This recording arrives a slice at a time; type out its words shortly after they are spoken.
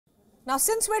Now,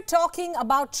 since we're talking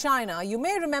about China, you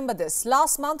may remember this.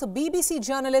 Last month, a BBC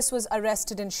journalist was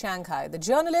arrested in Shanghai. The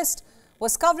journalist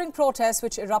was covering protests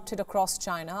which erupted across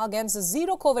China against the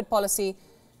zero-COVID policy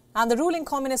and the ruling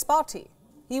Communist Party.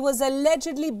 He was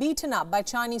allegedly beaten up by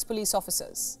Chinese police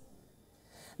officers.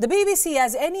 The BBC,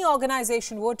 as any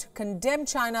organization would, condemned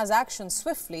China's actions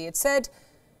swiftly. It said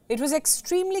it was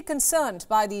extremely concerned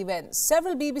by the events.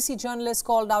 Several BBC journalists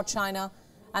called out China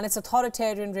and its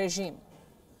authoritarian regime.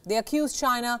 They accused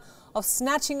China of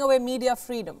snatching away media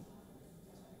freedom.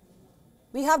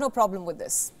 We have no problem with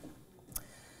this.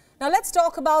 Now let's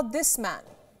talk about this man,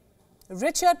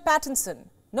 Richard Pattinson.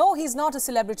 No, he's not a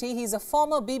celebrity. He's a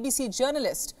former BBC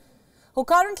journalist who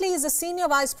currently is the senior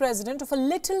vice president of a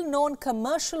little-known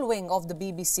commercial wing of the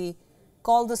BBC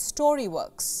called the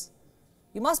Storyworks.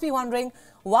 You must be wondering,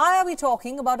 why are we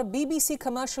talking about a BBC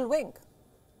commercial wing?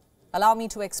 Allow me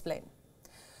to explain.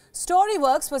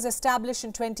 Storyworks was established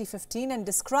in 2015 and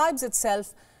describes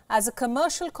itself as a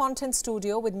commercial content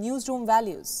studio with newsroom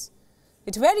values.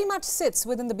 It very much sits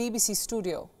within the BBC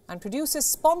studio and produces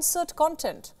sponsored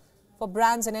content for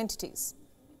brands and entities.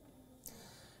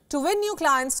 To win new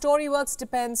clients, Storyworks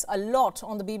depends a lot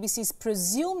on the BBC's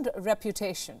presumed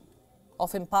reputation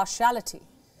of impartiality,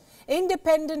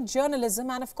 independent journalism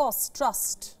and, of course,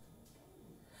 trust.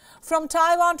 From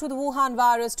Taiwan to the Wuhan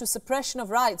virus to suppression of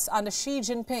rights under Xi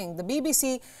Jinping, the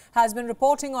BBC has been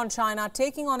reporting on China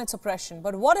taking on its oppression.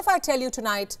 But what if I tell you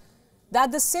tonight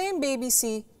that the same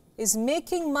BBC is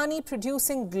making money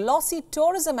producing glossy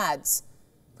tourism ads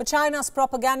for China's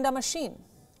propaganda machine?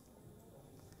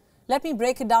 Let me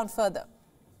break it down further.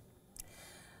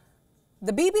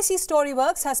 The BBC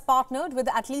Storyworks has partnered with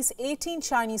at least 18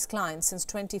 Chinese clients since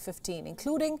 2015,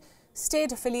 including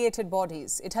state-affiliated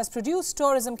bodies. It has produced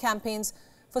tourism campaigns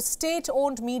for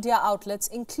state-owned media outlets,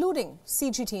 including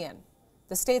CGTN,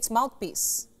 the state's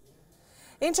mouthpiece.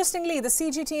 Interestingly, the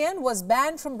CGTN was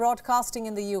banned from broadcasting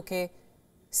in the UK.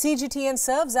 CGTN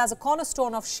serves as a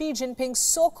cornerstone of Xi Jinping's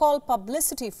so-called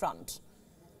publicity front.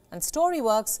 And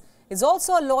Storyworks is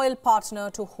also a loyal partner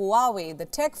to Huawei, the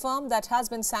tech firm that has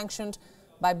been sanctioned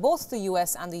by both the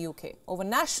US and the UK over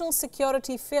national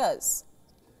security fears.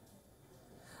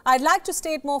 I'd like to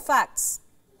state more facts.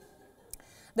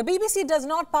 The BBC does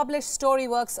not publish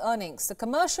Storyworks' earnings. The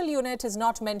commercial unit is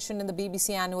not mentioned in the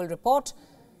BBC annual report,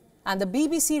 and the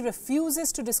BBC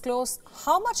refuses to disclose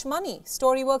how much money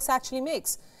Storyworks actually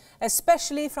makes,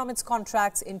 especially from its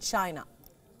contracts in China.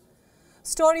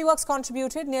 Storyworks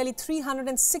contributed nearly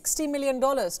 $360 million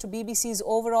to BBC's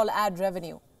overall ad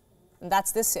revenue, and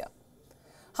that's this year.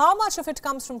 How much of it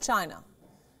comes from China?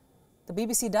 The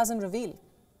BBC doesn't reveal.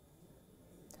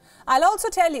 I'll also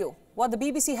tell you what the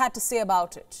BBC had to say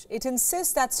about it. It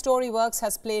insists that Storyworks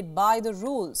has played by the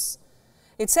rules.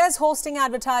 It says hosting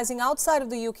advertising outside of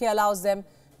the UK allows them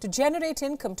to generate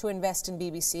income to invest in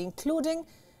BBC, including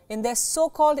in their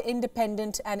so-called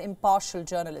independent and impartial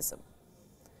journalism.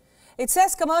 It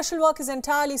says commercial work is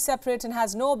entirely separate and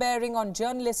has no bearing on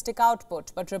journalistic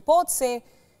output, but reports say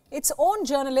its own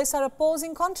journalists are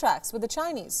opposing contracts with the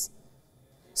Chinese.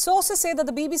 Sources say that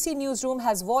the BBC newsroom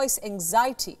has voiced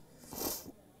anxiety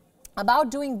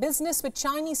about doing business with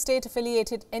Chinese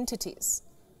state-affiliated entities.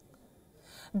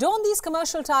 Don't these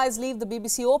commercial ties leave the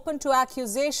BBC open to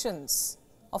accusations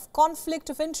of conflict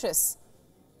of interest,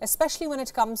 especially when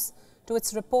it comes to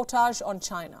its reportage on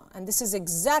China? And this is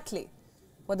exactly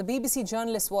what the BBC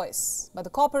journalists voice. But the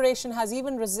corporation has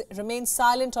even remained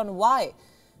silent on why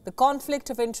the conflict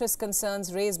of interest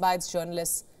concerns raised by its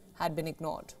journalists had been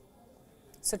ignored.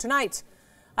 So tonight,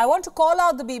 I want to call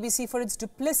out the BBC for its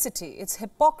duplicity, its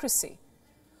hypocrisy.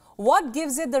 What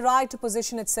gives it the right to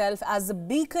position itself as the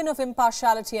beacon of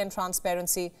impartiality and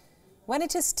transparency when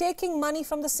it is taking money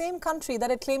from the same country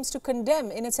that it claims to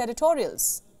condemn in its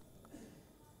editorials?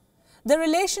 The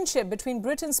relationship between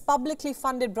Britain's publicly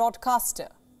funded broadcaster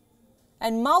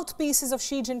and mouthpieces of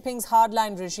Xi Jinping's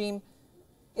hardline regime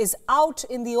is out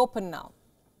in the open now.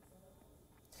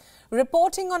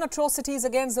 Reporting on atrocities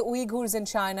against the Uyghurs in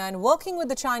China and working with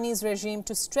the Chinese regime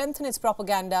to strengthen its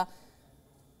propaganda,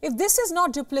 if this is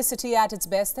not duplicity at its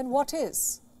best, then what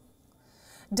is?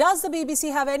 Does the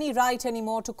BBC have any right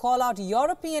anymore to call out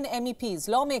European MEPs,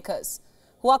 lawmakers,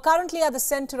 who are currently at the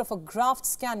center of a graft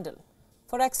scandal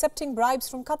for accepting bribes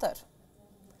from Qatar?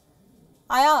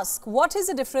 I ask, what is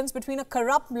the difference between a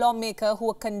corrupt lawmaker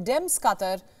who condemns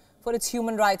Qatar for its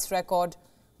human rights record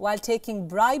while taking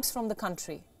bribes from the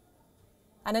country,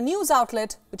 and a news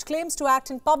outlet which claims to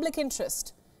act in public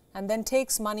interest and then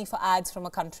takes money for ads from a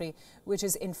country which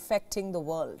is infecting the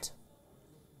world?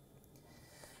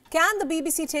 Can the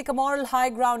BBC take a moral high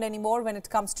ground anymore when it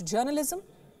comes to journalism?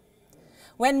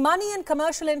 When money and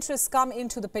commercial interests come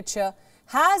into the picture,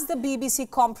 has the BBC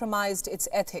compromised its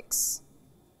ethics?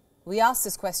 We ask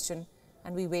this question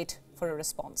and we wait for a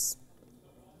response.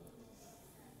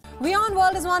 WION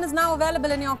World is now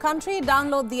available in your country.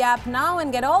 Download the app now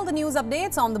and get all the news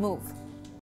updates on the move.